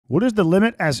What is the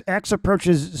limit as x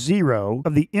approaches 0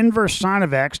 of the inverse sine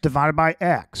of x divided by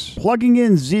x? Plugging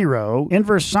in 0,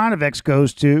 inverse sine of x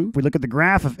goes to, if we look at the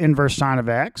graph of inverse sine of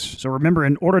x, so remember,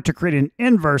 in order to create an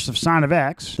inverse of sine of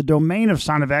x, the domain of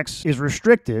sine of x is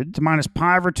restricted to minus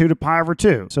pi over 2 to pi over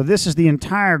 2. So this is the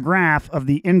entire graph of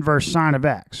the inverse sine of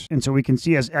x. And so we can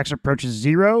see as x approaches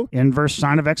 0, inverse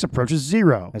sine of x approaches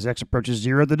 0. As x approaches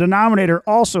 0, the denominator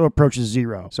also approaches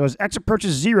 0. So as x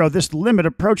approaches 0, this limit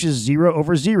approaches 0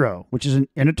 over 0, which is an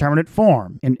indeterminate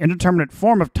form. An indeterminate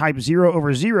form of type 0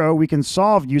 over 0 we can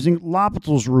solve using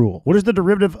L'Hopital's rule. What is the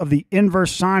derivative of the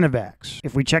inverse sine of x?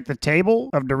 If we check the table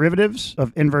of derivatives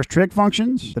of inverse trig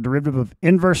functions, the derivative of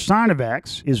inverse sine of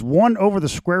x is 1 over the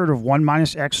square root of 1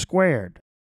 minus x squared.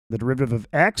 The derivative of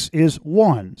x is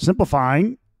 1.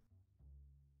 Simplifying,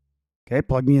 okay,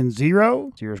 plugging in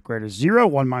 0. 0 squared is 0.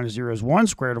 1 minus 0 is 1.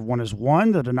 Square root of 1 is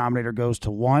 1. The denominator goes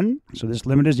to 1. So this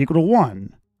limit is equal to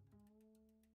 1.